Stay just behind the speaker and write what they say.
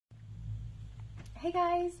Hey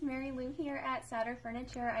guys, Mary Lou here at Sauder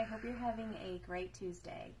Furniture. I hope you're having a great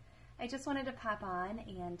Tuesday. I just wanted to pop on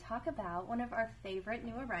and talk about one of our favorite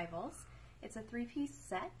new arrivals. It's a three-piece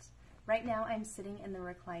set. Right now I'm sitting in the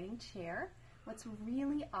reclining chair. What's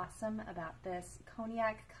really awesome about this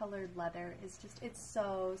cognac colored leather is it's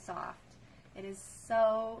so soft. It is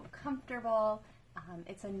so comfortable.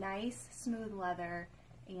 It's a nice smooth leather,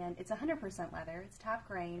 and it's 100% leather. It's top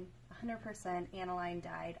grain, 100% aniline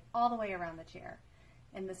dyed all the way around the chair.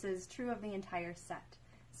 And this is true of the entire set.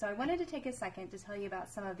 So I wanted to take a second to tell you about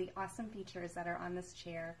some of the awesome features that are on this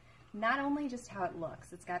chair. Not only just how it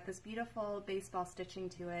looks, it's got this beautiful baseball stitching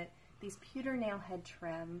to it, these pewter nail head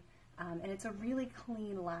trim, and it's a really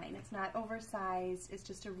clean line. It's not oversized, it's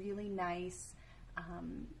just a really nice,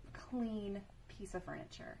 clean piece of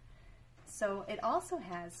furniture. So it also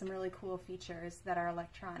has some really cool features that are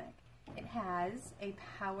electronic. It has a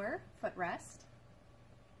power footrest,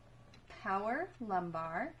 power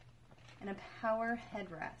lumbar, and a power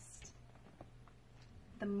headrest.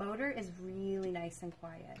 The motor is really nice and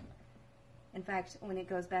quiet. In fact, when it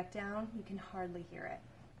goes back down, you can hardly hear it.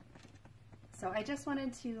 So I just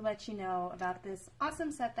wanted to let you know about this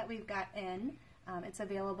awesome set that we've got in. It's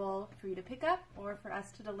available for you to pick up or for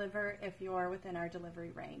us to deliver if you're within our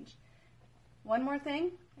delivery range. One more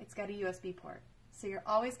thing, it's got a USB port, so you're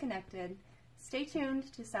always connected. Stay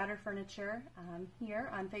tuned to Sauder Furniture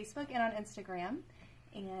here on Facebook and on Instagram,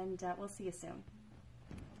 and we'll see you soon.